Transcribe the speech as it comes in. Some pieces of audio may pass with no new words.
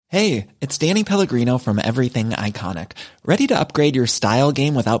Hey, it's Danny Pellegrino from Everything Iconic. Ready to upgrade your style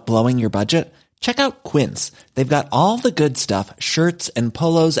game without blowing your budget? Check out Quince. They've got all the good stuff, shirts and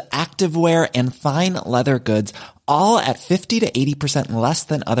polos, activewear, and fine leather goods, all at 50 to 80% less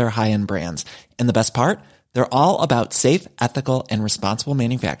than other high-end brands. And the best part? They're all about safe, ethical, and responsible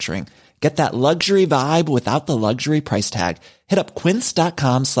manufacturing. Get that luxury vibe without the luxury price tag. Hit up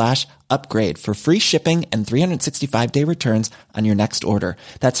quince.com/upgrade for free shipping and 365-day returns on your next order.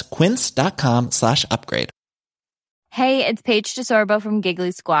 That's quince.com/upgrade. Hey, it's Paige DeSorbo from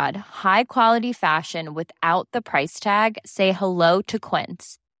Giggly Squad. High quality fashion without the price tag. Say hello to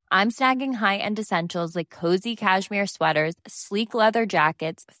Quince. I'm snagging high-end essentials like cozy cashmere sweaters, sleek leather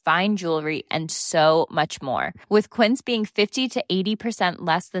jackets, fine jewelry, and so much more. With Quince being 50 to 80%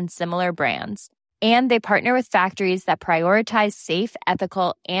 less than similar brands. And they partner with factories that prioritize safe,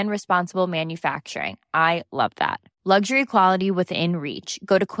 ethical, and responsible manufacturing. I love that. Luxury quality within reach.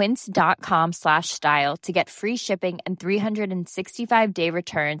 Go to quince.com/style to get free shipping and 365-day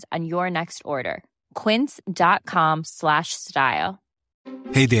returns on your next order. Quince.com/style.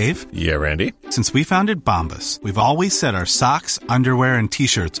 Hey, Dave. Yeah, Randy. Since we founded Bombas, we've always said our socks, underwear, and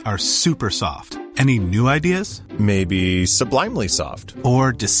T-shirts are super soft. Any new ideas? Maybe sublimely soft.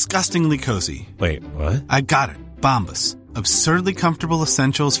 Or disgustingly cozy. Wait, what? I got it. Bombas. Absurdly comfortable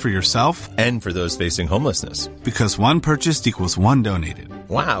essentials for yourself and for those facing homelessness. Because one purchased equals one donated.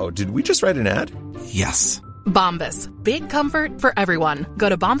 Wow, did we just write an ad? Yes. Bombas. Big comfort for everyone. Go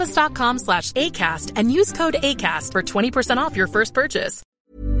to bombas.com/ACAST and use code ACAST for 20% off your first purchase.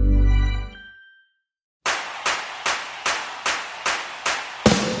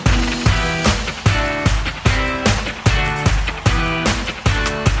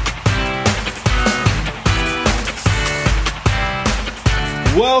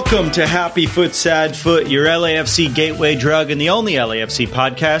 Welcome to Happy Foot, Sad Foot, your LAFC gateway drug and the only LAFC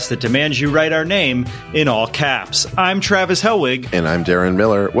podcast that demands you write our name in all caps. I'm Travis Helwig. And I'm Darren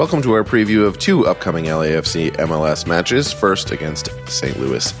Miller. Welcome to our preview of two upcoming LAFC MLS matches. First against St.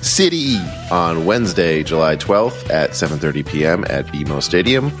 Louis City on Wednesday, July 12th at 7:30 p.m. at BMO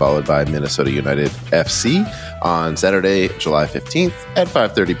Stadium, followed by Minnesota United FC on Saturday, July 15th at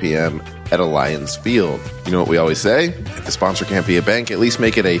 5:30 p.m. at Alliance Field. You know what we always say? If the sponsor can't be a bank, at least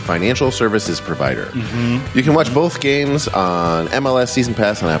make it a financial services provider. Mm-hmm. You can watch both games on MLS Season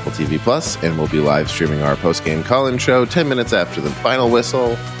Pass on Apple TV Plus, and we'll be live streaming our post-game call-in show 10 minutes after the final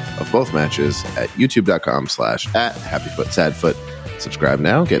whistle of both matches at youtube.com/@HappyFootSadFoot. Subscribe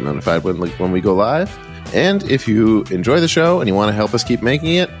now, get notified when we go live. And if you enjoy the show and you want to help us keep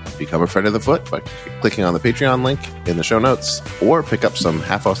making it, become a friend of the foot by clicking on the Patreon link in the show notes, or pick up some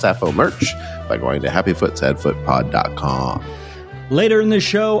Half-O Sappho merch by going to happyfootsadfootpod.com. Later in the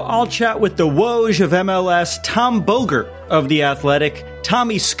show, I'll chat with the Woj of MLS, Tom Bogert of The Athletic,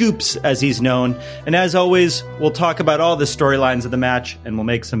 Tommy Scoops as he's known. And as always, we'll talk about all the storylines of the match and we'll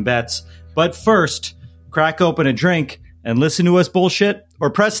make some bets. But first, crack open a drink and listen to us bullshit,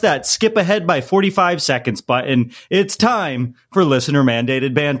 or press that skip ahead by 45 seconds button. It's time for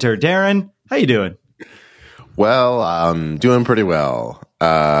listener-mandated banter. Darren, how you doing? Well, I'm doing pretty well.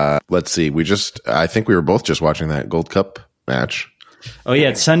 Let's see. I think we were both just watching that Gold Cup match. Oh, yeah.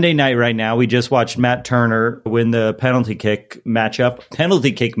 It's Sunday night right now. We just watched Matt Turner win the penalty kick matchup.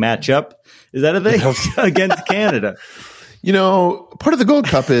 Penalty kick matchup? Is that a thing? Against Canada. You know, part of the Gold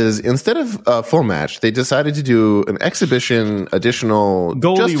Cup is instead of a full match, they decided to do an exhibition additional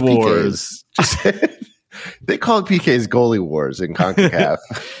goalie wars. They call it PK's goalie wars in CONCACAF.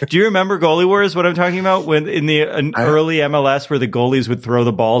 Do you remember goalie wars? What I'm talking about? When in the early MLS, where the goalies would throw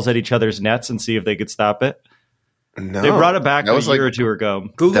the balls at each other's nets and see if they could stop it. No, they brought it back a year or two ago.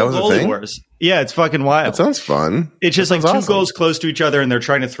 Google goalie wars. Yeah, it's fucking wild. That sounds fun. It's just like two goals close to each other, and they're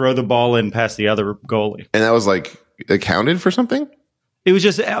trying to throw the ball in past the other goalie. And that was like accounted for something? It was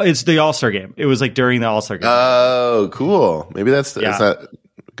it's the All-Star game. It was like during the All-Star game. Oh, cool. Maybe that's not going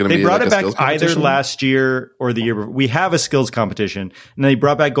to be. They brought like it back either last year or the year before. We have a skills competition, and they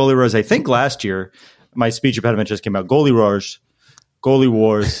brought back goalie wars. I think last year. My speech impediment just came out. Goalie wars, goalie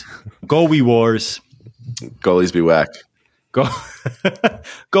wars. Goalies be whack.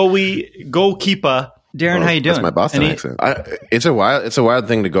 Goalkeeper. Darren, how you doing? That's my Boston accent. It's a wild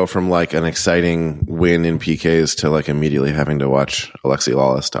thing to go from like an exciting win in PKs to like immediately having to watch Alexi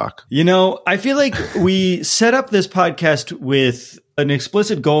Lawless talk. You know, I feel like we set up this podcast with an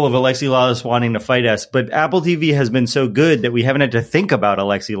explicit goal of Alexi Lawless wanting to fight us, but Apple TV has been so good that we haven't had to think about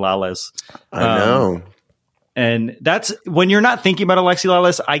Alexi Lawless. I know. And that's when you're not thinking about Alexi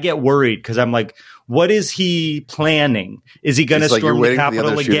Lawless, I get worried because I'm like, what is he planning? Is he going to storm the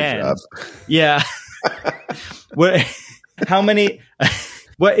Capitol again? Yeah. How many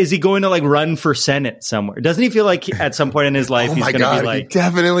What is he going to like run for Senate somewhere? Doesn't he feel like at some point in his life he's going to be like? He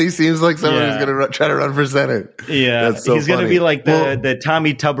definitely seems like someone who's going to try to run for Senate. Yeah, that's so he's going to be like the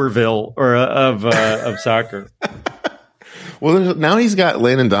Tommy Tuberville of soccer. Well, now he's got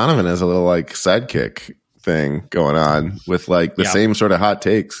Landon Donovan as a little like sidekick thing going on with like the same sort of hot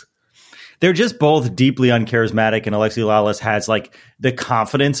takes. They're just both deeply uncharismatic, and Alexi Lalas has like the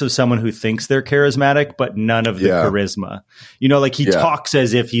confidence of someone who thinks they're charismatic, but none of the charisma. You know, like he talks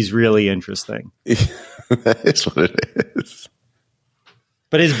as if he's really interesting. That is what it is.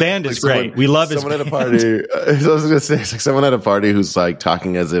 But his band is great. We love his band. Someone at a party. I was going to say, it's like someone at a party who's like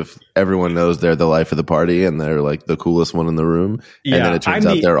talking as if everyone knows they're the life of the party and they're like the coolest one in the room. Yeah, and then it turns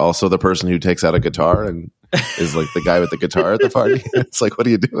out they're also the person who takes out a guitar and is like the guy with the guitar at the party. It's like, what are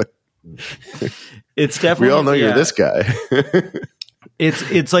you doing? It's definitely. We all know you're this guy.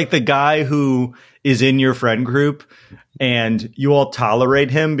 It's like the guy who is in your friend group and you all tolerate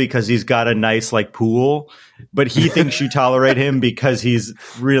him because he's got a nice like pool, but he thinks you tolerate him because he's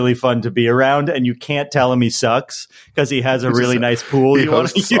really fun to be around, and you can't tell him he sucks because he has a really nice pool. He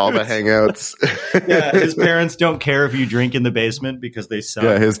hosts all the hangouts. Yeah, his parents don't care if you drink in the basement because they suck.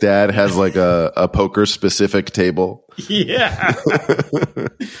 Yeah, his dad has like a poker specific table. Yeah.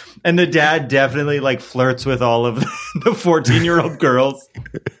 And the dad definitely like flirts with all of the 14-year-old girls.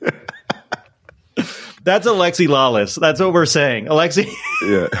 That's Alexi Lalas. That's what we're saying. Alexi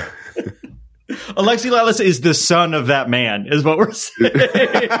Lalas is the son of that man, is what we're saying.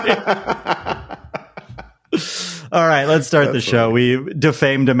 All right, let's start the show. We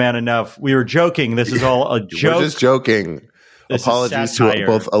defamed a man enough. We were joking. This is all a joke. We're just joking. This Apologies to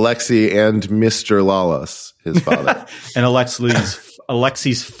both Alexi and Mr. Lalas, his father. And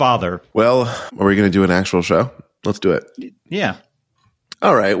Alexi's father. Well, are we going to do an actual show? Let's do it. Yeah.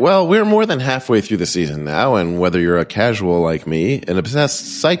 All right. Well, we're more than halfway through the season now, and whether you're a casual like me, an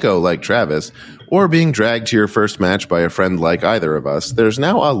obsessed psycho like Travis, or being dragged to your first match by a friend like either of us, there's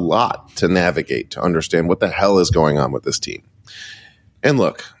now a lot to navigate to understand what the hell is going on with this team. And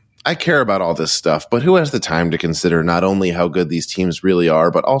look, I care about all this stuff, but who has the time to consider not only how good these teams really are,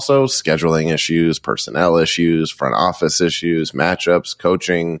 but also scheduling issues, personnel issues, front office issues, matchups,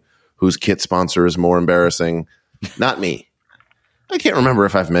 coaching, whose kit sponsor is more embarrassing? Not me. I can't remember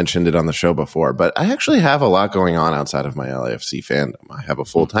if I've mentioned it on the show before, but I actually have a lot going on outside of my LAFC fandom. I have a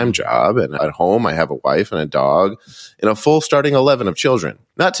full-time job, and at home I have a wife and a dog and a full starting 11 of children,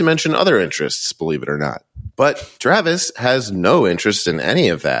 not to mention other interests, believe it or not. But Travis has no interest in any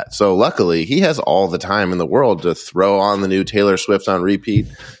of that, so luckily he has all the time in the world to throw on the new Taylor Swift on repeat,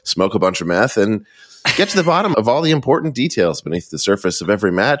 smoke a bunch of meth, and get to the bottom of all the important details beneath the surface of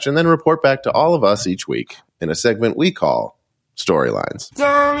every match, and then report back to all of us each week in a segment we call Storylines.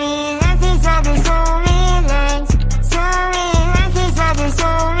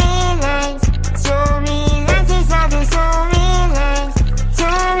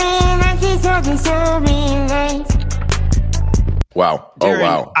 Wow. Darren, oh,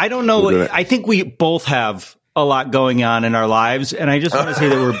 wow. I don't know. I think we both have a lot going on in our lives, and I just want to say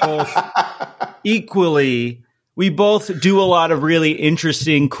that we're both equally... We both do a lot of really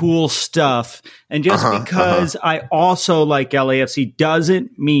interesting, cool stuff. And just because I also like LAFC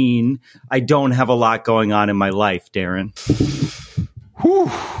doesn't mean I don't have a lot going on in my life, Darren. Whew.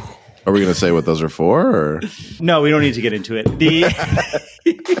 Are we going to say what those are for? Or? No, we don't need to get into it.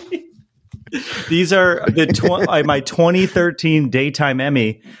 These are my 2013 Daytime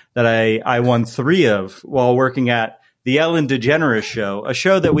Emmy that I won 3 of while working at The Ellen DeGeneres Show, a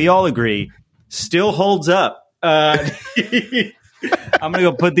show that we all agree still holds up. I'm going to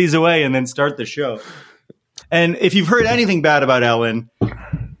go put these away and then start the show. And if you've heard anything bad about Ellen...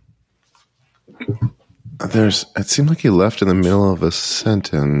 It seemed like he left in the middle of a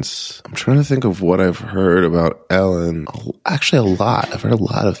sentence. I'm trying to think of what I've heard about Ellen. Actually, a lot. I've heard a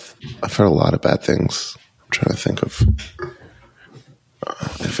lot of bad things. I'm trying to think of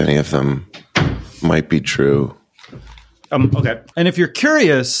if any of them might be true. Okay. And if you're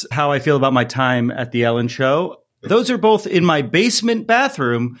curious how I feel about my time at the Ellen Show, those are both in my basement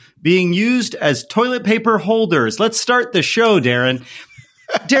bathroom being used as toilet paper holders. Let's start the show, Darren.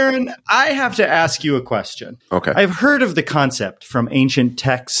 Darren, I have to ask you a question. Okay. I've heard of the concept from ancient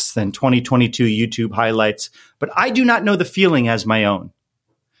texts and 2022 YouTube highlights, but I do not know the feeling as my own.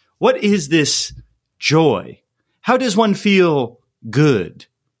 What is this joy? How does one feel good,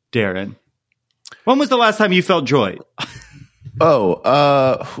 Darren? When was the last time you felt joy?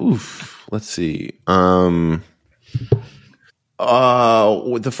 Let's see. The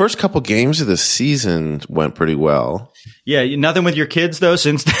first couple games of the season went pretty well. Yeah, nothing with your kids though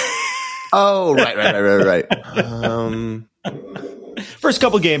since. Oh, right. First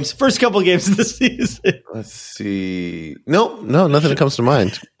couple games of the season. Let's see. No, nothing comes to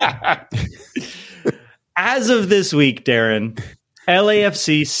mind. As of this week, Darren,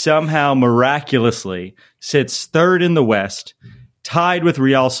 LAFC somehow miraculously sits third in the West, tied with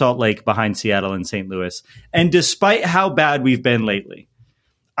Real Salt Lake behind Seattle and St. Louis. And despite how bad we've been lately,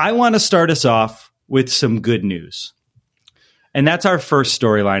 I want to start us off with some good news. And that's our first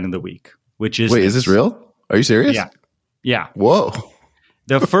storyline of the week, which is... Wait, is this real? Are you serious? Yeah. Whoa.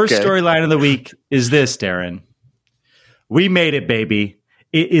 The first storyline of the week is this, Darren. We made it, baby.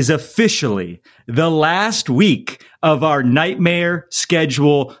 It is officially the last week of our nightmare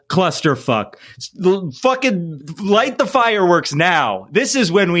schedule clusterfuck. Fucking light the fireworks now. This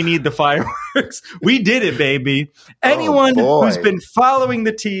is when we need the fireworks. We did it, baby. Anyone who's been following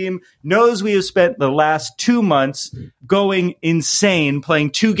the team knows we have spent the last 2 months going insane, playing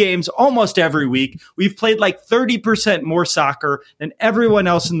 2 games almost every week. We've played like 30% more soccer than everyone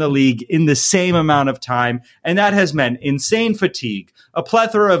else in the league in the same amount of time. And that has meant insane fatigue, a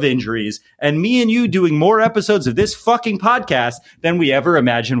plethora of injuries, and me and you doing more episodes of this fucking podcast than we ever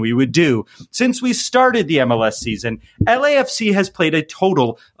imagined we would do. Since we started the MLS season, LAFC has played a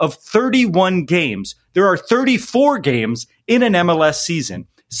total of 31 games. There are 34 games in an MLS season.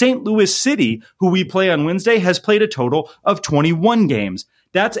 St. Louis City, who we play on Wednesday, has played a total of 21 games.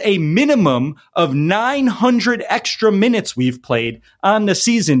 That's a minimum of 900 extra minutes we've played on the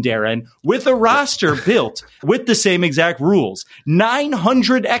season, Darren, with a roster built with the same exact rules.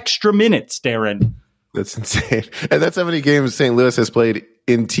 900 extra minutes, Darren. That's insane. And that's how many games St. Louis has played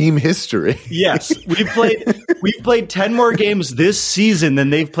in team history. Yes, we've played 10 more games this season than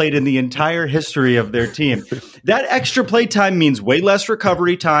they've played in the entire history of their team. That extra play time means way less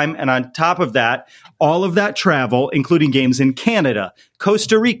recovery time, and on top of that, all of that travel, including games in Canada,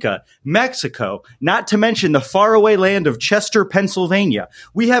 Costa Rica, Mexico, not to mention the faraway land of Chester, Pennsylvania.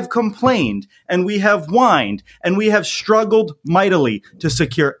 We have complained, and we have whined, and we have struggled mightily to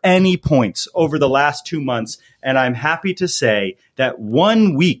secure any points over the last 2 months, and I'm happy to say that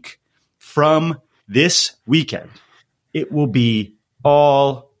 1 week from this weekend, it will be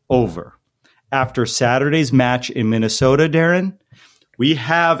all over. After Saturday's match in Minnesota, Darren, we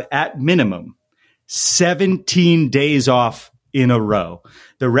have at minimum 17 days off in a row.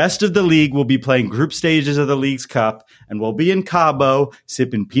 The rest of the league will be playing group stages of the League's Cup, and we'll be in Cabo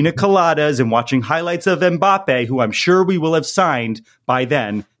sipping pina coladas and watching highlights of Mbappe, who I'm sure we will have signed by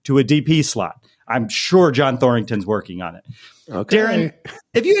then to a DP slot. I'm sure John Thornton's working on it. Okay. Darren,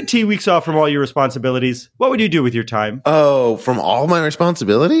 if you had 2 weeks off from all your responsibilities, what would you do with your time? Oh, from all my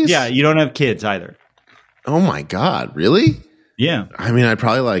responsibilities? Yeah, you don't have kids either. Oh my God, really? Yeah. I mean, I'd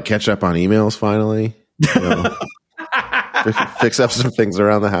probably like catch up on emails finally. You know, fix up some things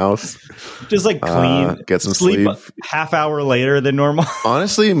around the house. Just like clean. Get some sleep. A half hour later than normal.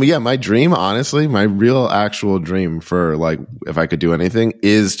 Honestly, yeah, my real actual dream for like, if I could do anything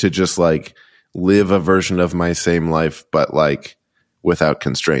is to just like live a version of my same life, but like without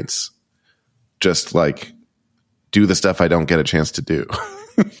constraints. Just like do the stuff I don't get a chance to do.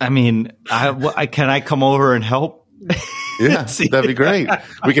 I mean, can I come over and help? Yeah, that'd be great.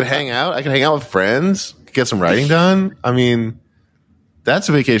 We could hang out. I could hang out with friends, get some writing done. I mean, that's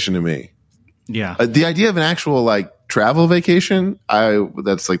a vacation to me. Yeah. The idea of an actual like travel vacation,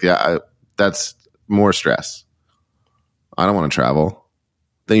 that's more stress. I don't want to travel.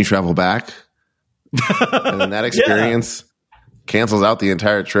 Then you travel back. And then that experience cancels out the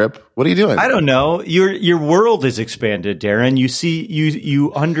entire trip. What are you doing? I don't know. Your world is expanded, Darren. You see,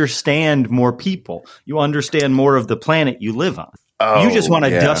 you understand more people. You understand more of the planet you live on. Oh, you just want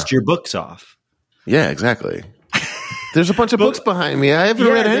to dust your books off. Yeah, exactly. There's a bunch of books behind me. I haven't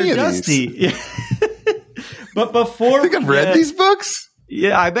read any of these. Yeah. But before I think I've read these books.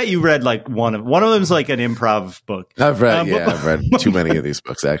 Yeah, I bet you read like one of them's like an improv book. I've read too many of these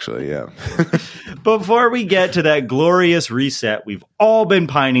books actually. Yeah. Before we get to that glorious reset we've all been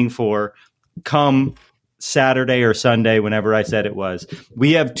pining for, come Saturday or Sunday, whenever I said it was,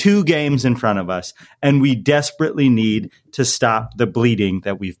 we have 2 games in front of us, and we desperately need to stop the bleeding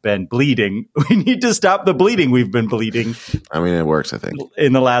that we've been bleeding. We need to stop the bleeding we've been bleeding. I mean, it works, I think,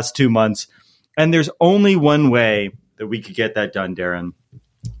 in the last 2 months, and there's only one way that we could get that done, Darren.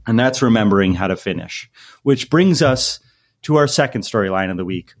 And that's remembering how to finish, which brings us to our second storyline of the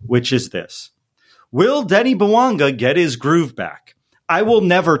week, which is this. Will Denny Bouanga get his groove back? I will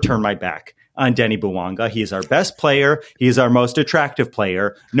never turn my back on Denny Bouanga. He is our best player. He is our most attractive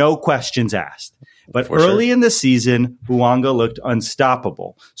player. No questions asked. But early in the season, Bouanga looked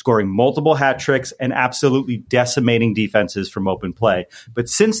unstoppable, scoring multiple hat tricks and absolutely decimating defenses from open play. But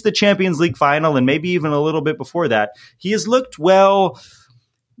since the Champions League final, and maybe even a little bit before that, he has looked, well,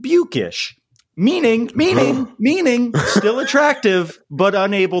 Bukish. Meaning, still attractive, but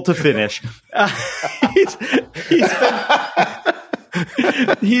unable to finish.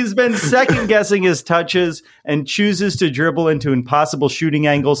 He's been second-guessing his touches and chooses to dribble into impossible shooting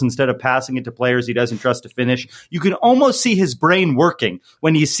angles instead of passing it to players he doesn't trust to finish. You can almost see his brain working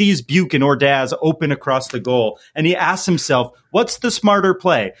when he sees Buke and Ordaz open across the goal, and he asks himself, what's the smarter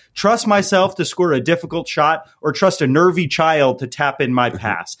play? Trust myself to score a difficult shot or trust a nervy child to tap in my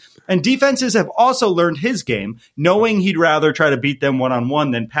pass? And defenses have also learned his game, knowing he'd rather try to beat them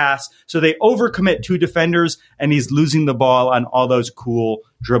one-on-one than pass, so they overcommit two defenders, and he's losing the ball on all those cool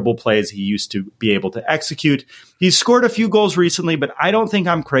dribble plays he used to be able to execute. He's scored a few goals recently, but I don't think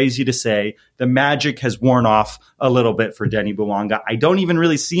I'm crazy to say the magic has worn off a little bit for Denny Bouanga. I don't even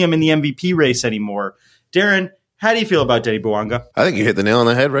really see him in the MVP race anymore. Darren, how do you feel about Denny Bouanga? I think you hit the nail on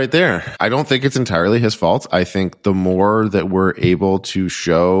the head right there. I don't think it's entirely his fault. I think the more that we're able to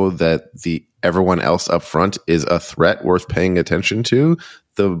show that everyone else up front is a threat worth paying attention to,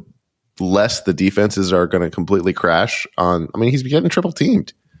 the less the defenses are going to completely crash on. I mean, he's getting triple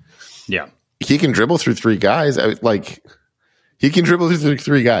teamed. Yeah. He can dribble through three guys. He can dribble through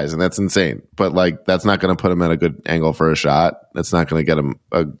three guys, and that's insane. But that's not going to put him at a good angle for a shot. That's not going to get him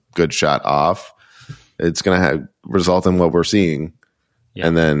a good shot off. It's going to result in what we're seeing. Yeah.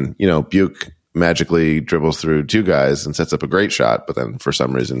 And then, Buke magically dribbles through two guys and sets up a great shot, but then for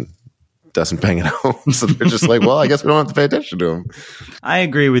some reason doesn't bang it home. So they're just like, well, I guess we don't have to pay attention to him. I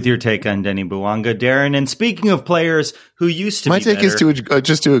agree with your take on Denny Bouanga, Darren. And speaking of players who used to My be take better, is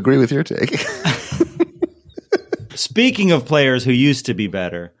just to agree with your take. Speaking of players who used to be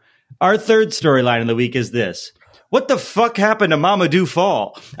better, our third storyline of the week is this. What the fuck happened to Mamadou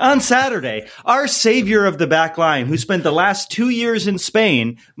Fall? On Saturday, our savior of the back line, who spent the last 2 years in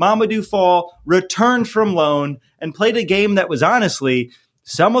Spain, Mamadou Fall, returned from loan and played a game that was honestly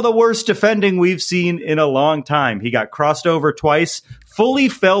some of the worst defending we've seen in a long time. He got crossed over twice, fully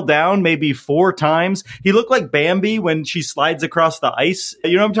fell down maybe 4 times. He looked like Bambi when she slides across the ice.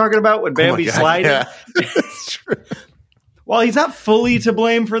 You know what I'm talking about? When Bambi's sliding? Yeah. It's true. While he's not fully to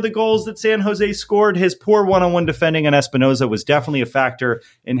blame for the goals that San Jose scored, his poor one-on-one defending on Espinoza was definitely a factor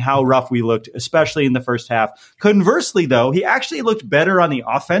in how rough we looked, especially in the first half. Conversely, though, he actually looked better on the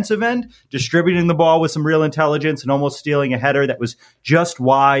offensive end, distributing the ball with some real intelligence and almost stealing a header that was just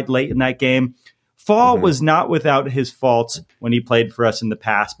wide late in that game. Fall was not without his faults when he played for us in the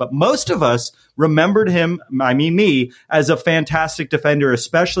past, but most of us remembered him, I mean me, as a fantastic defender,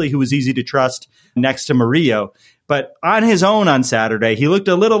 especially who was easy to trust next to Murillo. But on his own on Saturday, he looked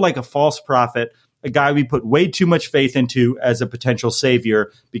a little like a false prophet, a guy we put way too much faith into as a potential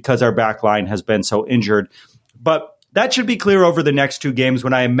savior because our back line has been so injured. But that should be clear over the next 2 games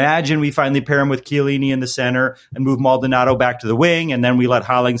when I imagine we finally pair him with Chiellini in the center and move Maldonado back to the wing, and then we let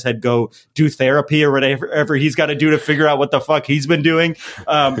Hollingshead go do therapy or whatever he's got to do to figure out what the fuck he's been doing.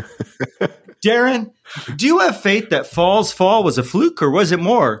 Darren, do you have faith that Fall's fall was a fluke, or was it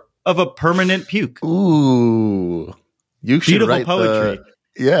more of a permanent puke? Ooh, you should Beautiful write poetry.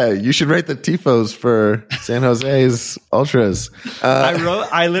 You should write the tifos for San Jose's Ultras.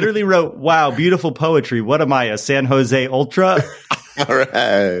 I literally wrote, wow, beautiful poetry. What am I, a San Jose Ultra? All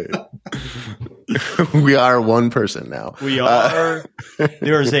right. We are one person now. We are.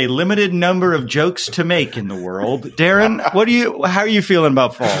 There's a limited number of jokes to make in the world. Darren, how are you feeling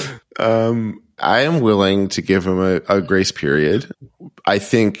about Fall? I am willing to give him a grace period. I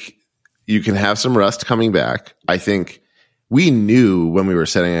think you can have some rust coming back. I think we knew when we were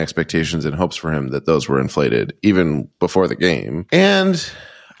setting expectations and hopes for him that those were inflated even before the game. And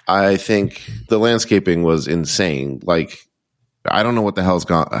I think the landscaping was insane. I don't know what the hell's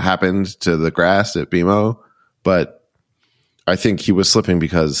happened to the grass at BMO, but I think he was slipping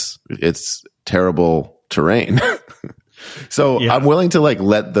because it's terrible terrain. So yeah. I'm willing to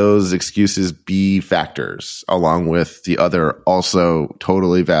let those excuses be factors along with the other also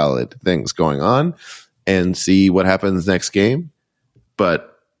totally valid things going on and see what happens next game.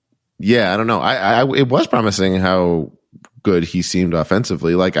 But yeah, I don't know. It was promising how good he seemed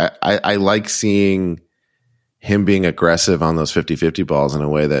offensively. I like seeing him being aggressive on those 50-50 balls in a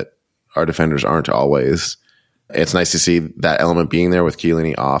way that our defenders aren't always. It's nice to see that element being there with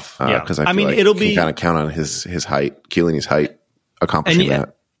Chiellini off because I feel it'll be kind of count on his height, Chiellini's height, accomplishing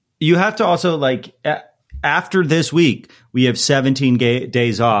that. You have to also after this week we have 17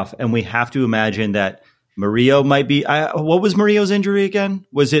 days off, and we have to imagine that Murillo might be. What was Murillo's injury again?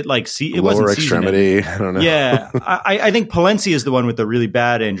 Was it like it wasn't lower extremity? I don't know. Yeah, I think Palencia is the one with the really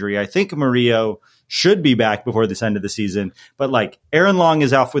bad injury. I think Murillo should be back before this end of the season. But like Aaron Long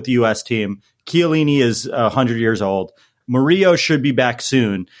is off with the U.S. team. Chiellini is 100 years old. Murillo should be back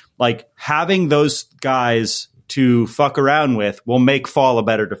soon. Like having those guys to fuck around with will make Fall a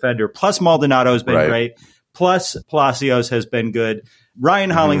better defender. Plus Maldonado has been great. Plus Palacios has been good. Ryan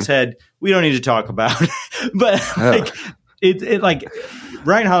Hollingshead, we don't need to talk about, but like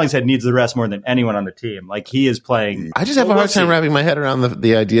Ryan Hollingshead needs the rest more than anyone on the team. Like he is playing. I just have a hard time wrapping my head around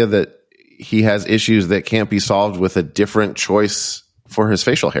the idea that he has issues that can't be solved with a different choice for his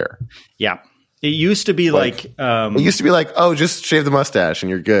facial hair. Yeah. It used to be oh, just shave the mustache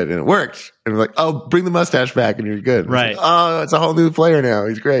and you're good. And it worked. And like, oh, bring the mustache back and you're good. Right. Like, oh, it's a whole new player now.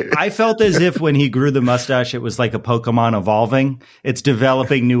 He's great. I felt as if when he grew the mustache, it was like a Pokemon evolving. It's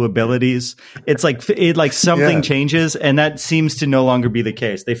developing new abilities. It's like something changes, and that seems to no longer be the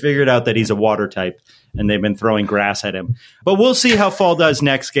case. They figured out that he's a water type, and they've been throwing grass at him. But we'll see how Fall does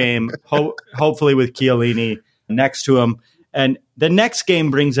next game, hopefully with Chiellini next to him. And the next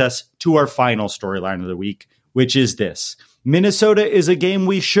game brings us to our final storyline of the week, which is this. Minnesota is a game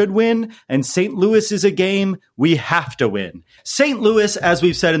we should win, and St. Louis is a game we have to win. St. Louis, as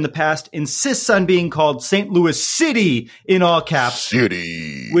we've said in the past, insists on being called St. Louis City in all caps.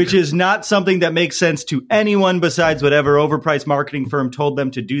 City. Which is not something that makes sense to anyone besides whatever overpriced marketing firm told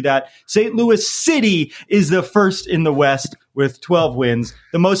them to do that. St. Louis City is the first in the West with 12 wins,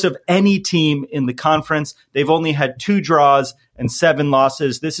 the most of any team in the conference. They've only had 2 draws and 7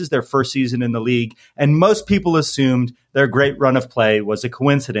 losses. This is their first season in the league, and most people assumed their great run of play was a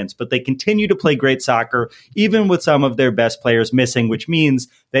coincidence, but they continue to play great soccer, even with some of their best players missing, which means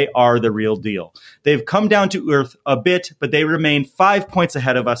they are the real deal. They've come down to earth a bit, but they remain 5 points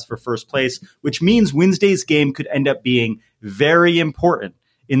ahead of us for first place, which means Wednesday's game could end up being very important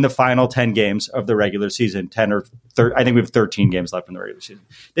in the final 10 games of the regular season. 10 or 13, I think we have 13 games left in the regular season.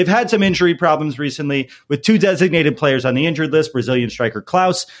 They've had some injury problems recently with 2 designated players on the injured list, Brazilian striker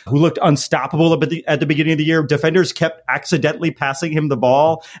Klaus, who looked unstoppable at the beginning of the year. Defenders kept accidentally passing him the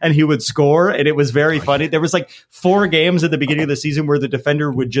ball and he would score, and it was very funny. There was like 4 games at the beginning of the season where the defender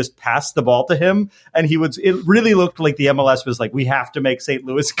would just pass the ball to him, and it really looked like the MLS was like, we have to make St.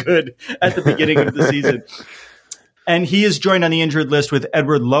 Louis good at the beginning of the season. And he is joined on the injured list with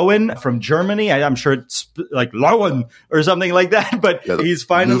Edward Lowen from Germany. I'm sure it's like Lowen or something like that, but he's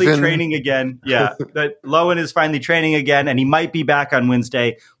finally training again. Yeah, but Lowen is finally training again, and he might be back on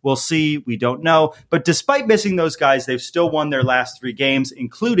Wednesday. We'll see. We don't know. But despite missing those guys, they've still won their last 3 games,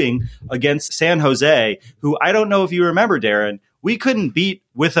 including against San Jose, who I don't know if you remember, Darren, we couldn't beat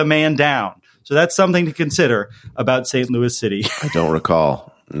with a man down. So that's something to consider about St. Louis City. I don't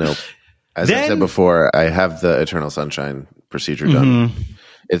recall. Nope. As I said before, I have the Eternal Sunshine procedure done.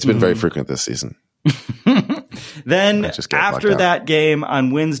 It's been very frequent this season. Then after that game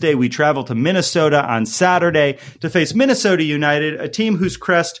on Wednesday, we travel to Minnesota on Saturday to face Minnesota United, a team whose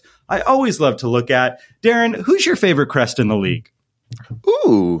crest I always love to look at. Darren, who's your favorite crest in the league?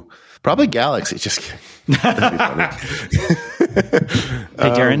 Ooh, probably Galaxy. Just kidding. That'd be funny. Hey,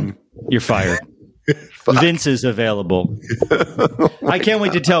 Darren, you're fired. Vince is available. I can't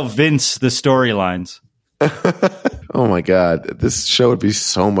wait to tell Vince the storylines. Oh my God. This show would be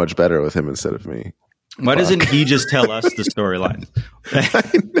so much better with him instead of me. Why doesn't he just tell us the storylines?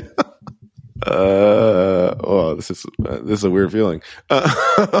 This is a weird feeling.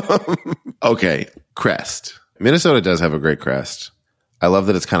 Okay. Crest. Minnesota does have a great crest. I love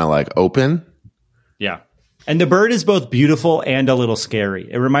that it's kind of like open. Yeah. And the bird is both beautiful and a little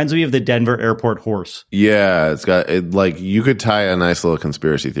scary. It reminds me of the Denver airport horse. Yeah, it's got you could tie a nice little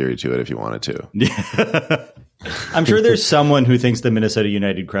conspiracy theory to it if you wanted to. Yeah. I'm sure there's someone who thinks the Minnesota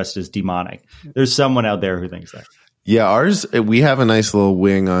United crest is demonic. There's someone out there who thinks that. Yeah, we have a nice little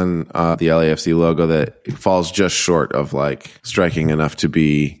wing on the LAFC logo that falls just short of like striking enough to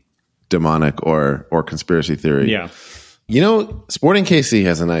be demonic or conspiracy theory. Yeah. You know, Sporting KC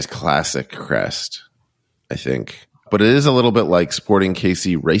has a nice classic crest, I think. But it is a little bit like Sporting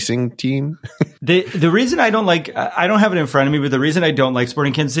KC Racing Team. The reason I don't have it in front of me, but the reason I don't like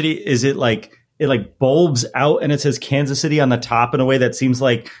Sporting Kansas City is it bulbs out and it says Kansas City on the top in a way that seems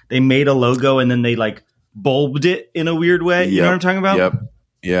like they made a logo and then they like bulbed it in a weird way. You know what I'm talking about? Yep.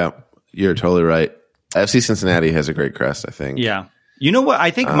 Yeah, you're totally right. FC Cincinnati has a great crest, I think. Yeah. You know what?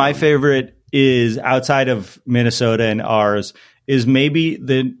 I think my favorite is outside of Minnesota and ours is maybe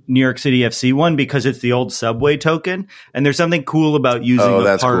the New York City FC one because it's the old subway token. And there's something cool about using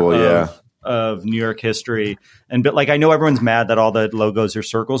that's cool, yeah. of New York history. And but like, I know everyone's mad that all the logos are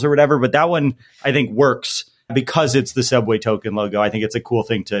circles or whatever, but that one I think works because it's the Subway token logo. I think it's a cool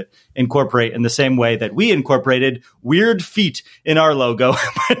thing to incorporate in the same way that we incorporated weird feet in our logo.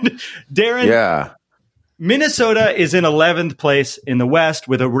 Darren, Yeah. Minnesota is in 11th place in the West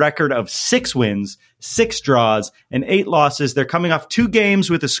with a record of 6 wins, 6 draws, and 8 losses. They're coming off 2 games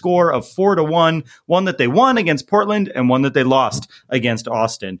with a score of 4-1, one that they won against Portland and one that they lost against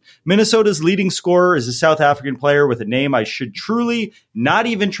Austin. Minnesota's leading scorer is a South African player with a name I should truly not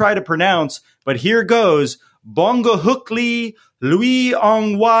even try to pronounce, but here goes, Bongahukli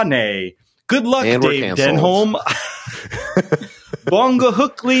Luiongwane. Good luck, And we're Dave canceled. Denholm.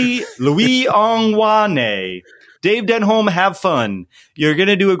 Bongahukli Luiongwane. Dave Denholm, have fun. You're going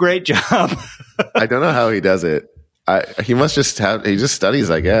to do a great job. I don't know how he does it. He just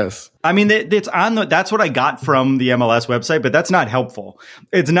studies, I guess. I mean, it's on that's what I got from the MLS website, but that's not helpful.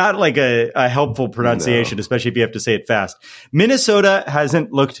 It's not like a helpful pronunciation, especially if you have to say it fast. Minnesota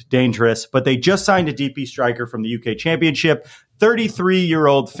hasn't looked dangerous, but they just signed a DP striker from the UK Championship,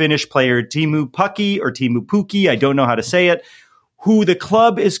 33-year-old Finnish player Teemu Pukki, I don't know how to say it, who the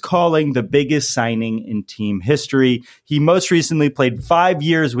club is calling the biggest signing in team history. He most recently played 5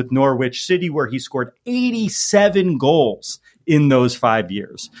 years with Norwich City, where he scored 87 goals in those 5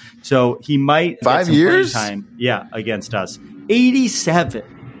 years. So he might 5 get years some playing time, against us. 87.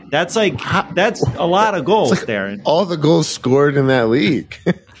 That's a lot of goals, Darren. All the goals scored in that league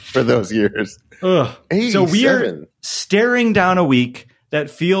for those years. Ugh. So we're staring down a week that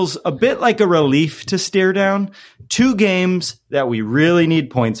feels a bit like a relief to stare down. 2 games that we really need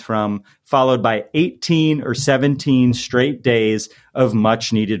points from, followed by 18 or 17 straight days of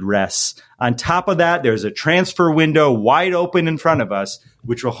much needed rests. On top of that, there's a transfer window wide open in front of us,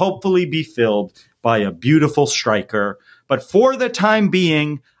 which will hopefully be filled by a beautiful striker. But for the time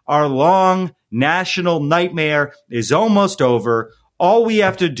being, our long national nightmare is almost over. All we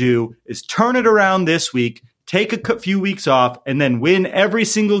have to do is turn it around this week, take a few weeks off, and then win every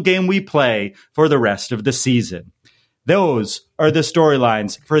single game we play for the rest of the season. Those are the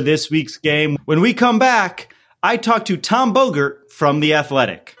storylines for this week's game. When we come back, I talk to Tom Bogert from The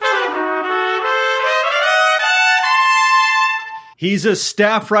Athletic. He's a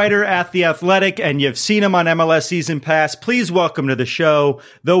staff writer at The Athletic, and you've seen him on MLS Season Pass. Please welcome to the show,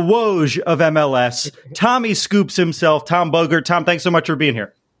 the Woj of MLS, Tommy Scoops himself, Tom Bogert. Tom, thanks so much for being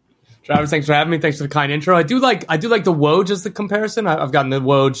here. Travis, thanks for having me. Thanks for the kind intro. I do like the Woj as the comparison. I've gotten the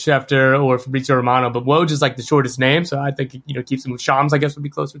Woj, Schefter, or Fabrizio Romano, but Woj is like the shortest name, so I think keeps him with Shams, I guess, would be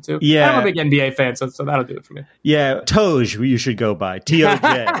closer to. Yeah, I'm a big NBA fan, so that'll do it for me. Yeah, Toj, you should go by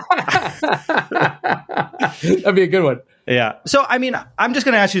TOJ. That'd be a good one. Yeah. So, I mean, I'm just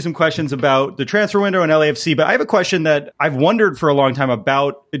going to ask you some questions about the transfer window and LAFC, but I have a question that I've wondered for a long time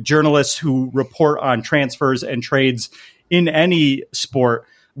about journalists who report on transfers and trades in any sport.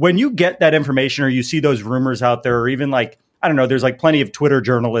 When you get that information or you see those rumors out there, or even like, I don't know, there's like plenty of Twitter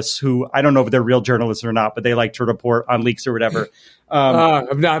journalists who, I don't know if they're real journalists or not, but they like to report on leaks or whatever. I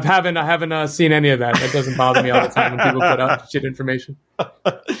haven't seen any of that. That doesn't bother me all the time when people put out shit information.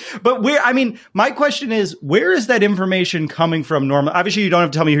 But my question is, where is that information coming from normally? Obviously, you don't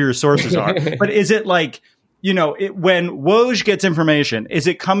have to tell me who your sources are, but is it like, when Woj gets information, is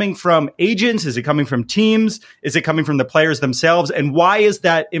it coming from agents? Is it coming from teams? Is it coming from the players themselves? And why is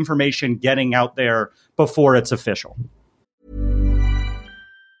that information getting out there before it's official?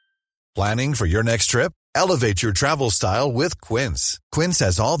 Planning for your next trip? Elevate your travel style with Quince. Quince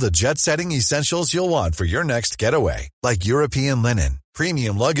has all the jet-setting essentials you'll want for your next getaway, like European linen,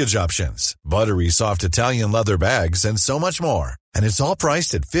 premium luggage options, buttery soft Italian leather bags, and so much more. And it's all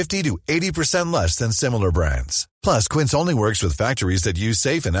priced at 50 to 80% less than similar brands. Plus, Quince only works with factories that use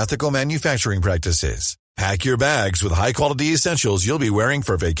safe and ethical manufacturing practices. Pack your bags with high-quality essentials you'll be wearing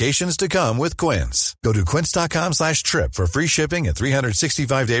for vacations to come with Quince. Go to quince.com/trip for free shipping and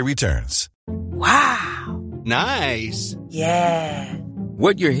 365-day returns. Wow. Nice. Yeah.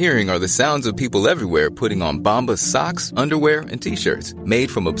 What you're hearing are the sounds of people everywhere putting on Bombas socks, underwear, and T-shirts made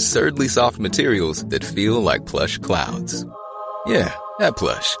from absurdly soft materials that feel like plush clouds. Yeah, that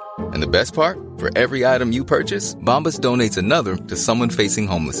plush. And the best part? For every item you purchase, Bombas donates another to someone facing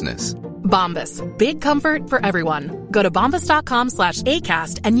homelessness. Bombas. Big comfort for everyone. Go to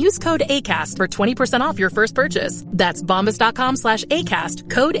bombas.com/ACAST and use code ACAST for 20% off your first purchase. That's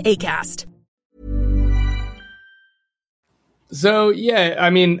bombas.com/ACAST. Code ACAST. So, yeah, I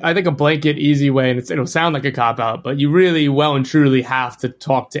mean, I think a blanket, easy way, and it'll sound like a cop-out, but you really well and truly have to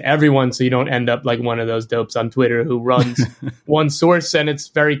talk to everyone so you don't end up like one of those dopes on Twitter who runs one source, and it's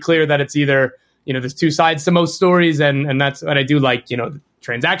very clear that it's either, there's two sides to most stories, and that's what I do like,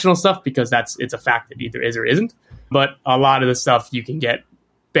 transactional stuff because it's a fact that either is or isn't. But a lot of the stuff you can get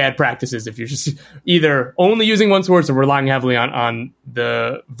bad practices if you're just either only using one source or relying heavily on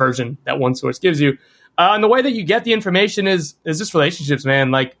the version that one source gives you. And the way that you get the information is just relationships,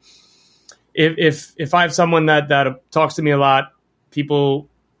 man. Like if I have someone that talks to me a lot, people,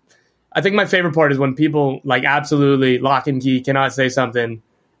 I think my favorite part is when people like absolutely lock and key cannot say something,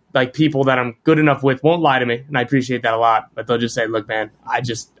 like people that I'm good enough with won't lie to me. And I appreciate that a lot, but they'll just say, look, man,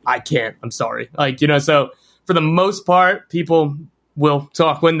 I can't, I'm sorry. Like, so for the most part, people will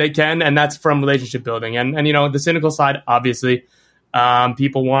talk when they can, and that's from relationship building. And the cynical side, obviously,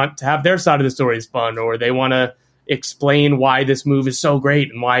 people want to have their side of the story is fun, or they want to explain why this move is so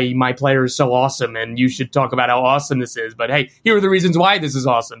great and why my player is so awesome, and you should talk about how awesome this is. But hey, here are the reasons why this is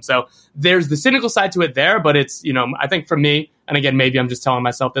awesome. So there's the cynical side to it there, but it's, I think for me, and again, maybe I'm just telling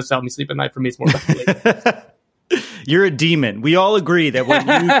myself this to help me sleep at night. For me, it's more about You're a demon. We all agree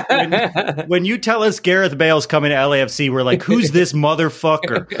that when you tell us Gareth Bale's coming to LAFC, we're like, who's this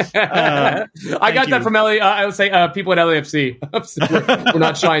motherfucker? I got that from LA. I would say people at LAFC. We're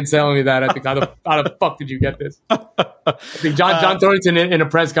not shy in telling me that. I think how the fuck did you get this? I think John Thornton in a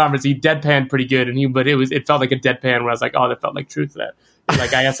press conference, he deadpanned pretty good, but it felt like a deadpan where I was like, oh, that felt like truth to that.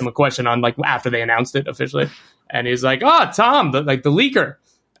 Like I asked him a question on like after they announced it officially, and he's like, oh, Tom, the leaker.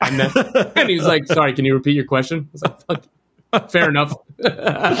 And he was like, sorry, can you repeat your question? I was like, fair enough.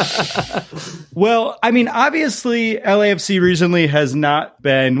 Well, I mean, obviously, LAFC recently has not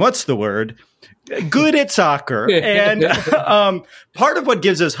been, what's the word? Good at soccer. And part of what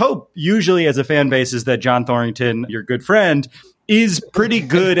gives us hope, usually as a fan base, is that John Thornton, your good friend, is pretty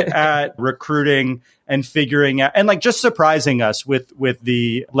good at recruiting and figuring out and like just surprising us with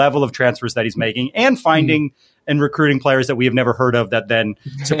the level of transfers that he's making and finding and recruiting players that we have never heard of that then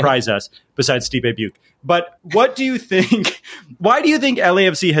surprise us, besides Steve Buke. But what do you think? Why do you think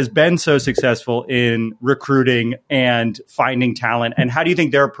LAFC has been so successful in recruiting and finding talent? And how do you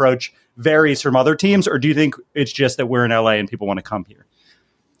think their approach varies from other teams? Or do you think it's just that we're in LA and people want to come here?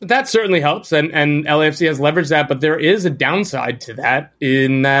 That certainly helps. And LAFC has leveraged that. But there is a downside to that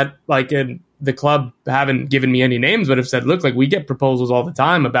in that, like, the club haven't given me any names, but have said, look, like we get proposals all the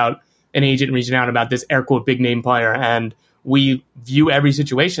time about an agent reaching out about this air quote big name player, and we view every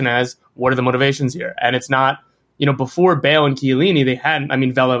situation as what are the motivations here? And it's not, before Bale and Chiellini, they hadn't. I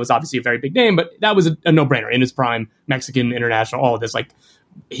mean, Vela was obviously a very big name, but that was a no brainer in his prime, Mexican international, all of this. Like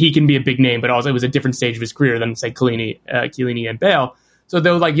he can be a big name, but also it was a different stage of his career than say Chiellini and Bale. So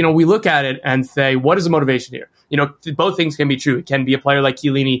they're like, we look at it and say, what is the motivation here? Both things can be true. It can be a player like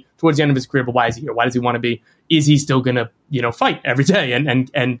Chiellini towards the end of his career, but why is he here? Why does he want to be? Is he still going to, fight every day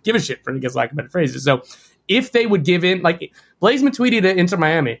and give a shit, for lack of better phrases? So if they would give in, like Blazeman tweeted at Inter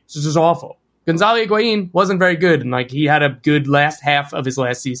Miami, this is just awful. Gonzalo Higuain wasn't very good, and like he had a good last half of his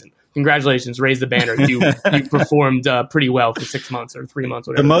last season. Congratulations, raise the banner. You performed pretty well for 6 months or 3 months.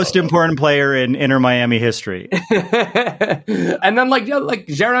 Whatever. The most important player in Inter Miami history. And then like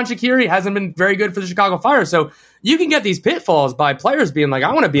Xherdan Shaqiri hasn't been very good for the Chicago Fire. So you can get these pitfalls by players being like,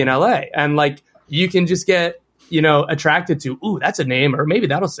 I want to be in LA. And like you can just get, attracted to, ooh, that's a name, or maybe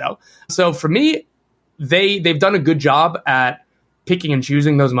that'll sell. So for me, they've done a good job at picking and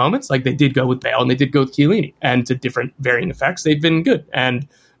choosing those moments. Like they did go with Bale and they did go with Chiellini, and to different varying effects, they've been good. And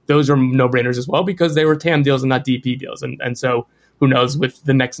those are no-brainers as well because they were TAM deals and not DP deals. And so who knows with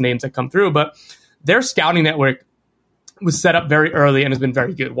the next names that come through. But their scouting network was set up very early and has been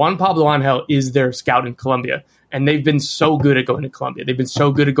very good. Juan Pablo Angel is their scout in Colombia, and they've been so good at going to Colombia. They've been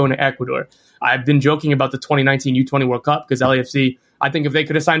so good at going to Ecuador. I've been joking about the 2019 U20 World Cup because LAFC, I think if they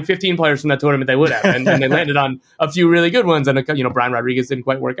could have signed 15 players from that tournament, they would have. And they landed on a few really good ones. And, Brian Rodriguez didn't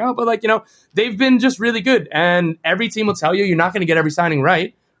quite work out. But, they've been just really good. And every team will tell you you're not going to get every signing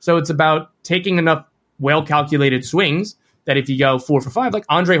right. So it's about taking enough well-calculated swings that if you go 4 for 5, like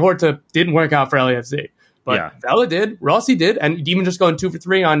Andre Horta didn't work out for LAFC. But Vela did, Rossi did, and even just going 2 for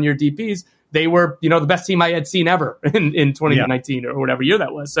 3 on your DPs, they were, the best team I had seen ever in 2019 or whatever year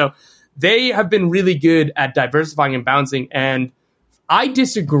that was. So they have been really good at diversifying and bouncing. And I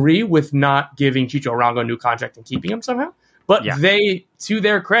disagree with not giving Chicho Arango a new contract and keeping him somehow. But they, to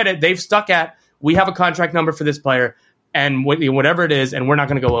their credit, they've stuck at, we have a contract number for this player, and whatever it is, and we're not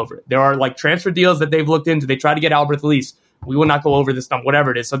going to go over it. There are like transfer deals that they've looked into. They try to get Albert Elise. We will not go over this stuff,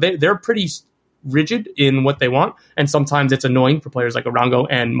 whatever it is. So they're pretty rigid in what they want. And sometimes it's annoying for players like Arango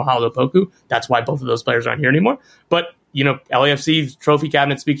and Mahalo Poku. That's why both of those players aren't here anymore. But, LAFC's trophy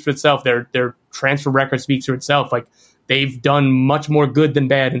cabinet speaks for itself. Their transfer record speaks for itself. Like they've done much more good than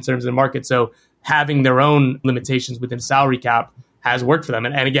bad in terms of the market. So having their own limitations within salary cap has worked for them.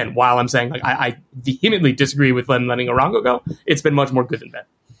 And again, while I'm saying like I vehemently disagree with them letting Arango go, it's been much more good than bad.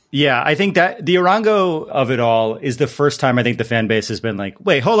 Yeah, I think that the Arango of it all is the first time I think the fan base has been like,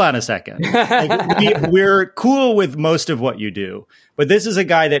 wait, hold on a second. Like, we're cool with most of what you do, but this is a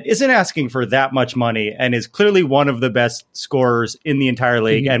guy that isn't asking for that much money and is clearly one of the best scorers in the entire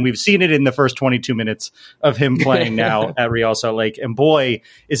league. And we've seen it in the first 22 minutes of him playing now at Real Salt Lake. And boy,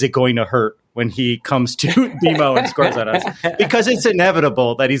 is it going to hurt when he comes to BMO and scores on us, because it's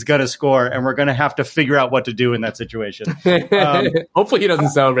inevitable that he's going to score and we're going to have to figure out what to do in that situation. Hopefully he doesn't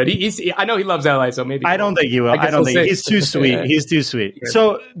celebrate. I know he loves LA, so maybe. I don't think he will. I don't think he's too sweet. He's too sweet.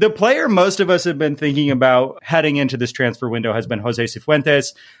 So the player most of us have been thinking about heading into this transfer window has been Jose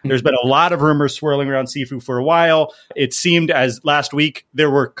Cifuentes. There's been a lot of rumors swirling around Sifu for a while. It seemed as last week there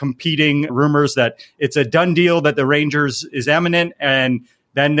were competing rumors that it's a done deal, that the Rangers is imminent, and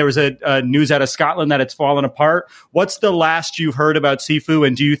then there was a news out of Scotland that it's fallen apart. What's the last you've heard about Sifu,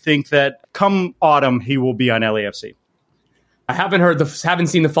 and do you think that come autumn he will be on LAFC? I haven't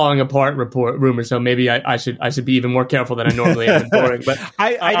seen the falling apart rumor, so maybe I should be even more careful than I normally am. Boring, but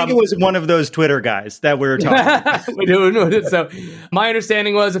I think it was one of those Twitter guys that we were talking about. So my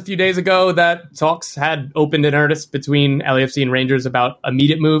understanding was a few days ago that talks had opened in earnest between LAFC and Rangers about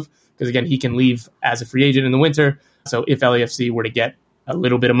immediate move, because again he can leave as a free agent in the winter. So if LAFC were to get a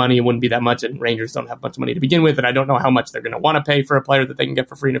little bit of money, it wouldn't be that much, and Rangers don't have much money to begin with, and I don't know how much they're going to want to pay for a player that they can get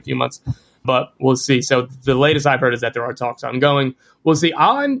for free in a few months, but we'll see. So the latest I've heard is that there are talks ongoing. We'll see.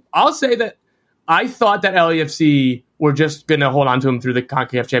 I'll say that I thought that LAFC were just going to hold on to him through the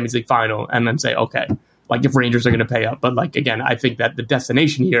CONCACAF Champions League final and then say, okay, like if Rangers are going to pay up, but like again, I think that the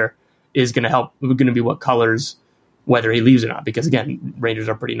destination here is going to be what colors whether he leaves or not, because again, Rangers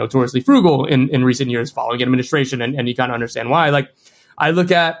are pretty notoriously frugal in recent years following administration, and you kind of understand why. Like, I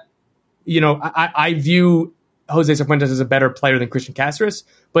look at, I view Jose Cifuentes as a better player than Christian Cáceres,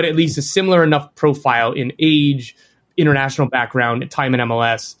 but at least a similar enough profile in age, international background, time in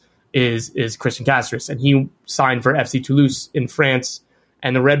MLS is Christian Cáceres. And he signed for FC Toulouse in France.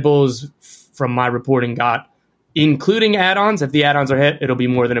 And the Red Bulls, from my reporting, got, including add-ons, if the add-ons are hit, it'll be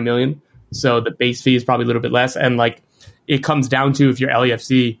more than $1 million. So the base fee is probably a little bit less. And like, it comes down to, if you're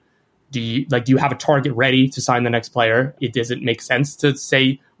LAFC, do you have a target ready to sign the next player? It doesn't make sense to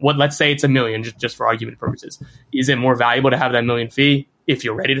say let's say it's $1 million just for argument purposes. Is it more valuable to have that $1 million fee if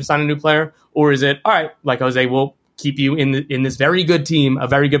you're ready to sign a new player? Or is it, all right, like Jose, we'll keep you in this very good team, a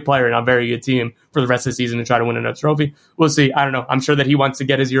very good player and a very good team for the rest of the season and try to win another trophy? We'll see. I don't know. I'm sure that he wants to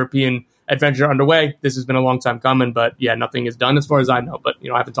get his European adventure underway. This has been a long time coming, but yeah, nothing is done as far as I know. But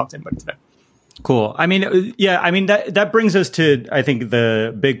I haven't talked to anybody today. Cool. I mean, that brings us to, I think,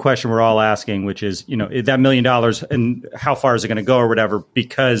 the big question we're all asking, which is, that $1 million and how far is it going to go or whatever,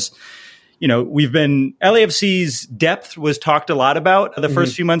 because, we've been, LAFC's depth was talked a lot about the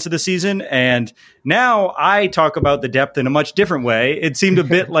first few months of the season. And now I talk about the depth in a much different way. It seemed a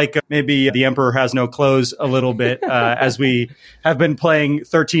bit like maybe the emperor has no clothes a little bit, as we have been playing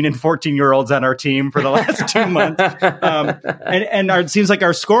 13 and 14-year-olds on our team for the last 2 months. And it seems like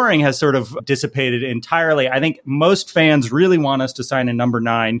our scoring has sort of dissipated entirely. I think most fans really want us to sign a number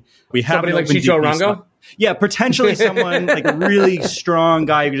 9. We have somebody like Chicho Arango? Yeah, potentially someone like a really strong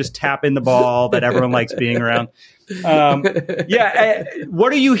guy who can just tap in the ball that everyone likes being around.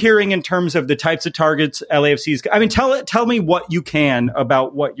 What are you hearing in terms of the types of targets LAFC's? I mean, tell me what you can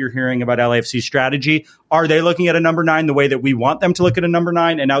about what you're hearing about LAFC's strategy. Are they looking at a number 9 the way that we want them to look at a number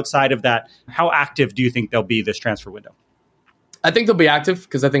 9? And outside of that, how active do you think they'll be this transfer window? I think they'll be active,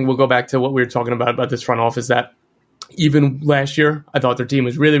 because I think we'll go back to what we were talking about this front office, that even last year, I thought their team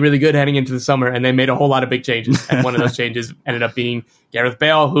was really, really good heading into the summer, and they made a whole lot of big changes. And one of those changes ended up being Gareth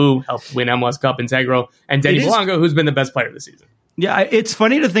Bale, who helped win MLS Cup Integral, and Denny Blanco, who's been the best player this season. Yeah, it's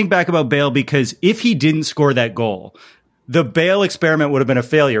funny to think back about Bale, because if he didn't score that goal, the Bale experiment would have been a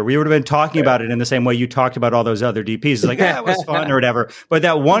failure. We would have been talking about it in the same way you talked about all those other DPs. It's like, it was fun or whatever. But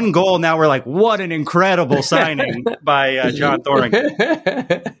that one goal, now we're like, what an incredible signing by John Thornton.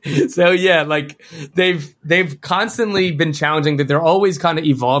 So yeah, like they've constantly been challenging that. They're always kind of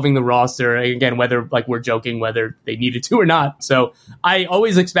evolving the roster. Again, whether like we're joking whether they needed to or not. So I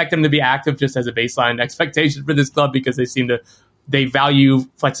always expect them to be active, just as a baseline expectation for this club, because they value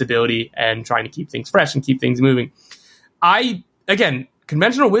flexibility and trying to keep things fresh and keep things moving.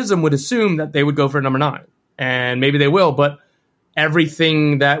 Conventional wisdom would assume that they would go for a number 9, and maybe they will, but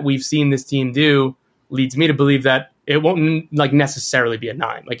everything that we've seen this team do leads me to believe that it won't like necessarily be a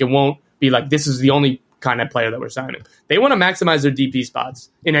 9. Like, it won't be like, this is the only kind of player that we're signing. They want to maximize their DP spots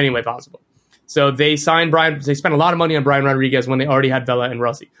in any way possible. So they spent a lot of money on Brian Rodriguez when they already had Vela and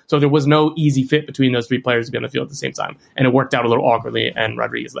Rossi. So there was no easy fit between those three players to be on the field at the same time. And it worked out a little awkwardly, and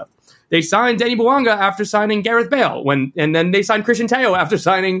Rodriguez left. They signed Denny Bouanga after signing Gareth Bale, and then they signed Christian Teo after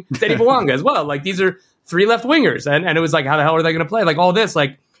signing Denny Bouanga as well. Like, these are three left wingers, and it was like, how the hell are they going to play? Like, all this,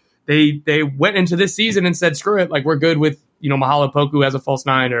 like, they went into this season and said, screw it, like, we're good with, Mahalo Poku as a false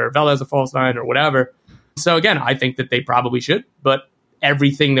nine or Vela as a false nine or whatever. So again, I think that they probably should, but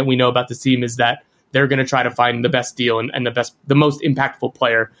everything that we know about this team is that they're going to try to find the best deal and the most impactful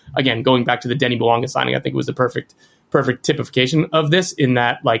player. Again, going back to the Denny Bouanga signing, I think it was the perfect typification of this, in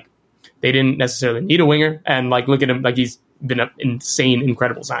that, like, they didn't necessarily need a winger, and, like, look at him, like, he's been an insane,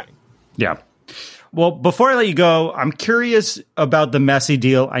 incredible signing. Yeah. Well, before I let you go, I'm curious about the Messi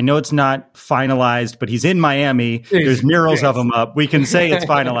deal. I know it's not finalized, but he's in Miami. There's murals of him up. We can say it's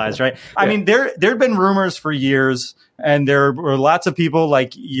finalized, right? I mean, there have been rumors for years, and there were lots of people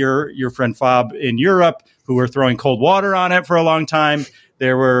like your friend Fob in Europe who were throwing cold water on it for a long time.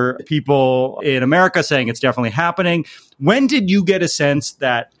 There were people in America saying it's definitely happening. When did you get a sense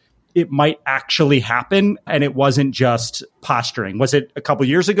that it might actually happen and it wasn't just posturing? Was it a couple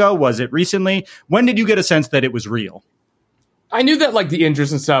years ago? Was it recently? When did you get a sense that it was real? I knew that, like, the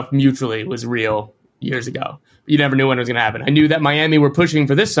interest and stuff mutually was real years ago. You never knew when it was going to happen. I knew that Miami were pushing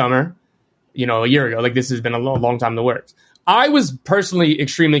for this summer, a year ago. Like, this has been a long time in the works. I was personally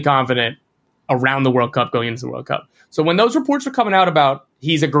extremely confident around the World Cup, going into the World Cup. So when those reports were coming out about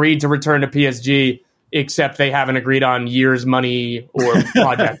he's agreed to return to PSG, except they haven't agreed on years, money, or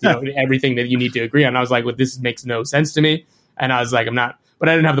project, everything that you need to agree on. I was like, well, this makes no sense to me. And I was like, I'm not, but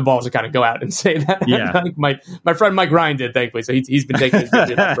I didn't have the balls to kind of go out and say that. Yeah. Like my friend Mike Ryan did, thankfully. So he's been taking his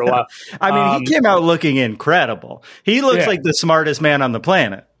picture for a while. I mean, he came out looking incredible. He looks like the smartest man on the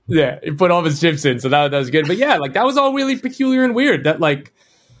planet. Yeah. He put all of his chips in. So that was good. But yeah, like, that was all really peculiar and weird. That, like,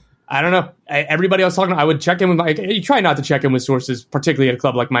 I don't know. Everybody I was talking to, I would check in with, like, you try not to check in with sources, particularly at a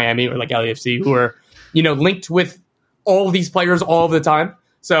club like Miami or like LAFC, who are, linked with all these players all the time.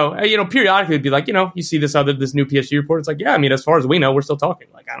 So, periodically it'd be like, you see this new PSG report. It's like, yeah, I mean, as far as we know, we're still talking.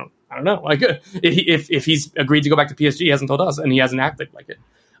 Like, I don't know. Like, if he's agreed to go back to PSG, he hasn't told us, and he hasn't acted like it.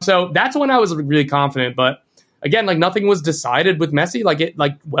 So that's when I was really confident. But again, like, nothing was decided with Messi.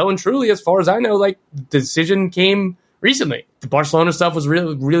 Like, well and truly, as far as I know, like, the decision came recently. The Barcelona stuff was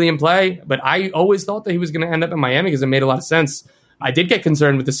really, really in play. But I always thought that he was going to end up in Miami because it made a lot of sense. I did get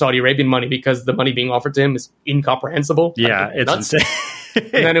concerned with the Saudi Arabian money because the money being offered to him is incomprehensible. Yeah, it's insane.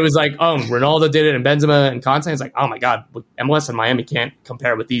 And then it was like, Ronaldo did it, and Benzema and Conte. It's like, oh my God, MLS and Miami can't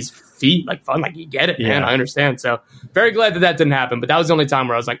compare with these feet. Like, fun, like, you get it, man. I understand. So very glad that didn't happen. But that was the only time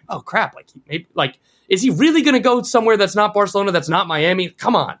where I was like, oh crap, like, is he really going to go somewhere that's not Barcelona, that's not Miami?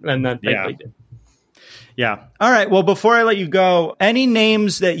 Come on. And then thankfully did. Yeah. All right. Well, before I let you go, any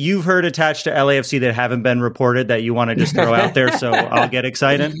names that you've heard attached to LAFC that haven't been reported that you want to just throw out there so I'll get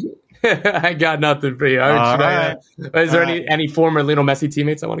excited? I got nothing for you. Is there any former Lionel Messi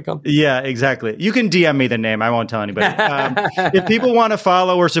teammates that want to come? Yeah, exactly. You can DM me the name. I won't tell anybody. If people want to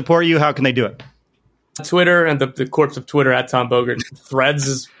follow or support you, how can they do it? Twitter and the corpse of Twitter at Tom Bogert. Threads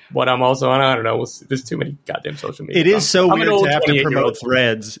is what I'm also on. I don't know. There's too many goddamn social media. It is so weird to have to promote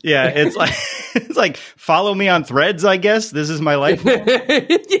Threads. Yeah, it's like follow me on Threads, I guess. This is my life. Yeah,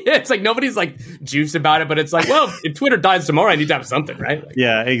 it's like nobody's like juiced about it, but it's like, well, if Twitter dies tomorrow, I need to have something, right? Like,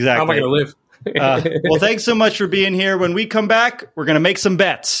 yeah, exactly. How am I going to live? Well, thanks so much for being here. When we come back, we're going to make some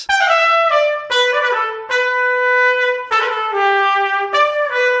bets.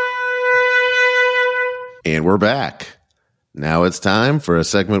 And we're back. Now it's time for a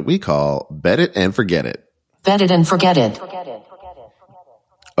segment we call Bet It and Forget It. Bet it and forget it.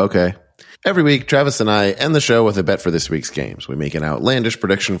 Okay. Every week, Travis and I end the show with a bet for this week's games. We make an outlandish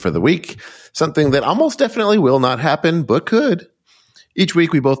prediction for the week, something that almost definitely will not happen, but could. Each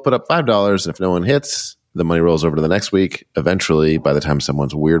week, we both put up $5, and if no one hits, the money rolls over to the next week. Eventually, by the time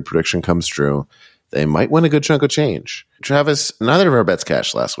someone's weird prediction comes true, they might win a good chunk of change. Travis, neither of our bets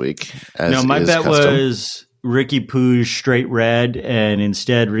cashed last week. No, my bet was Ricky Pooge straight red, and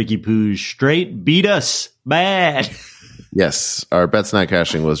instead Ricky Pooge straight beat us bad. Yes, our bets not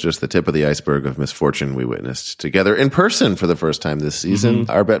cashing was just the tip of the iceberg of misfortune we witnessed together in person for the first time this season.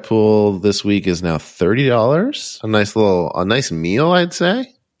 Mm-hmm. Our bet pool this week is now $30. A nice meal, I'd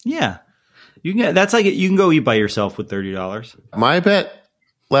say. Yeah, you can you can go eat by yourself with $30. My bet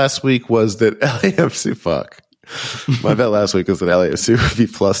last week was that LAFC My bet last week was that LAFC would be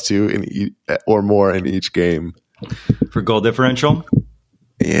 +2 or more in each game for goal differential.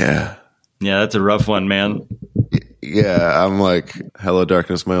 Yeah, that's a rough one, man. Yeah, I'm like, hello,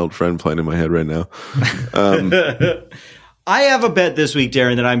 darkness, my old friend, playing in my head right now. I have a bet this week,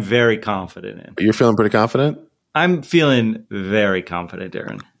 Darren, that I'm very confident in. You're feeling pretty confident? I'm feeling very confident,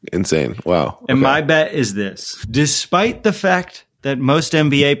 Darren. Insane. Wow. And my bet is this. Despite the fact that most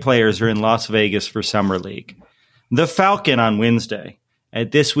NBA players are in Las Vegas for Summer League, the Falcon on Wednesday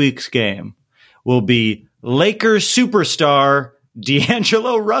at this week's game will be Lakers superstar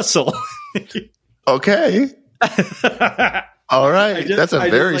D'Angelo Russell. Okay. All right. That's a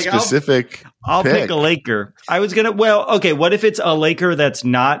very specific I'll pick a Laker. I was going to, what if it's a Laker that's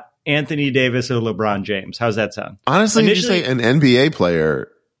not Anthony Davis or LeBron James? How's that sound? Honestly, if you say an NBA player,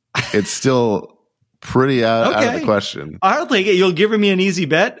 it's still pretty out of the question. I'll take it. You're giving me an easy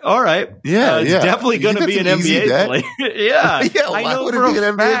bet? All right. Yeah, it's definitely going to be an NBA player. Yeah. Yeah, why would it be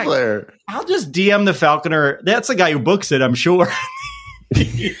an NBA player? I'll just DM the Falconer. That's the guy who books it, I'm sure.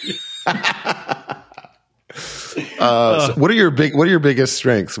 So what are your biggest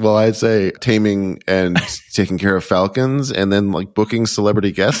strengths? Well, I'd say taming and taking care of falcons, and then like booking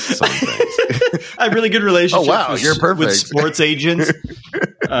celebrity guests on things. I have really good relationships you're perfect. with sports agents.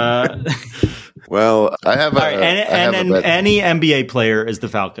 Well, I have any NBA player is the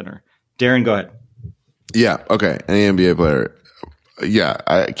Falconer. Darren, go ahead. Yeah. Okay. Any NBA player. Yeah.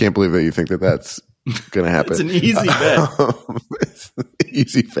 I can't believe that you think that that's going to happen. It's an easy bet.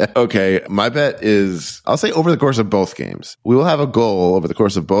 Easy bet. Okay. My bet is, I'll say over the course of both games, we will have a goal over the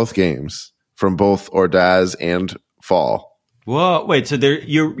course of both games from both Ordaz and Fall. Whoa. Wait. So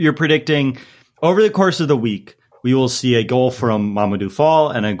you're predicting over the course of the week, we will see a goal from Mamadou Fall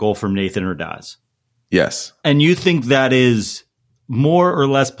and a goal from Nathan Ordaz. Yes. And you think that is more or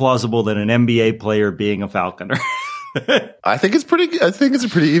less plausible than an NBA player being a Falconer? I think it's a pretty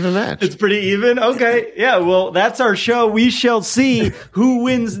even match. It's pretty even? Okay. Yeah, well, that's our show. We shall see who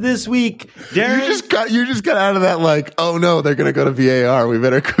wins this week. Darren, you just got out of that like, oh no, they're gonna go to VAR. We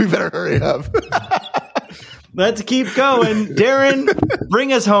better hurry up. Let's keep going. Darren,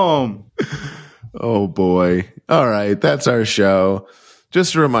 bring us home. Oh boy. All right, that's our show.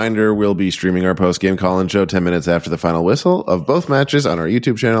 Just a reminder, we'll be streaming our post-game call-in show 10 minutes after the final whistle of both matches on our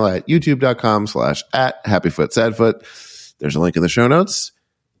YouTube channel at youtube.com/@happyfootsadfoot. There's a link in the show notes.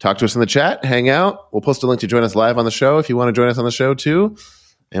 Talk to us in the chat, hang out. We'll post a link to join us live on the show if you want to join us on the show too,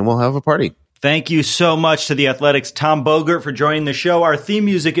 and we'll have a party. Thank you so much to the Athletics' Tom Bogert for joining the show. Our theme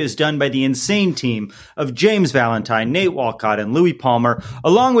music is done by the insane team of James Valentine, Nate Walcott, and Louis Palmer.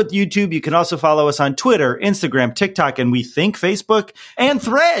 Along with YouTube, you can also follow us on Twitter, Instagram, TikTok, and we think Facebook, and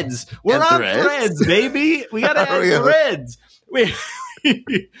Threads. We're on Threads, baby. We got to add Threads.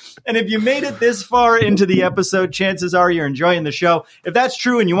 And if you made it this far into the episode, chances are you're enjoying the show. If that's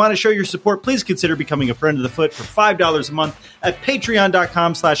true and you want to show your support, please consider becoming a friend of the foot for $5 a month at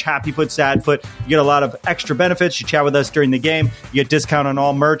patreon.com/happyfootsadfoot. You get a lot of extra benefits. You chat with us during the game. You get discount on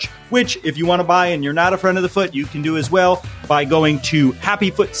all merch, which if you want to buy and you're not a friend of the foot, you can do as well by going to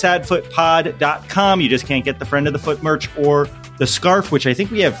happyfootsadfootpod.com. You just can't get the friend of the foot merch or the scarf, which I think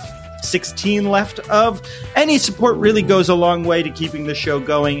we have 16 left of. Any support really goes a long way to keeping the show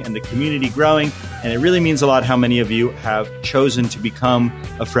going and the community growing, and it really means a lot how many of you have chosen to become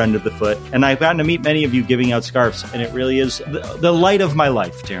a friend of the foot. And I've gotten to meet many of you giving out scarves, and it really is the light of my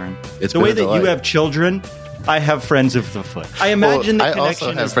life, Darren. It's the way that you have children, I have friends of the foot. I imagine the connection I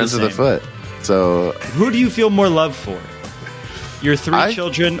also have friends of the foot. So who do you feel more love for? Your three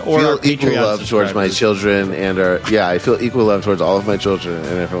children or our Patreon equal love towards my children and I feel equal love towards all of my children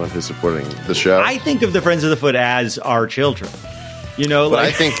and everyone who's supporting the show. I think of the Friends of the Foot as our children. You know, but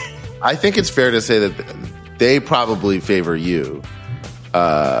I think it's fair to say that they probably favor you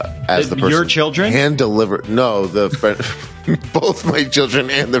as the person your children hand deliver. No, the friend, both my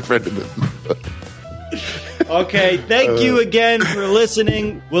children and the Friend of the Foot. Okay, thank you again for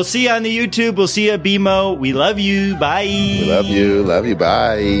listening. We'll see you on the YouTube. We'll see you at BMO. We love you. Bye. We love you. Love you.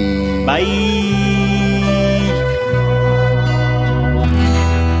 Bye. Bye.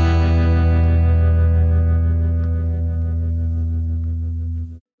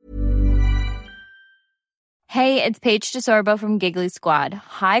 Hey, it's Paige DeSorbo from Giggly Squad.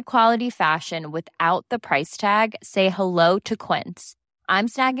 High quality fashion without the price tag. Say hello to Quince. I'm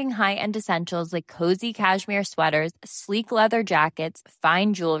snagging high-end essentials like cozy cashmere sweaters, sleek leather jackets,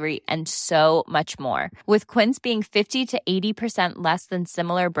 fine jewelry, and so much more. With Quince being 50 to 80% less than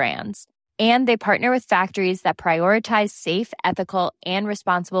similar brands. And they partner with factories that prioritize safe, ethical, and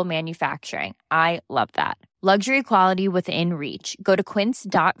responsible manufacturing. I love that. Luxury quality within reach. Go to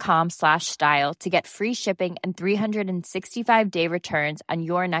quince.com/style to get free shipping and 365-day returns on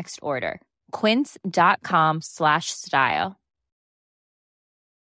your next order. Quince.com/style.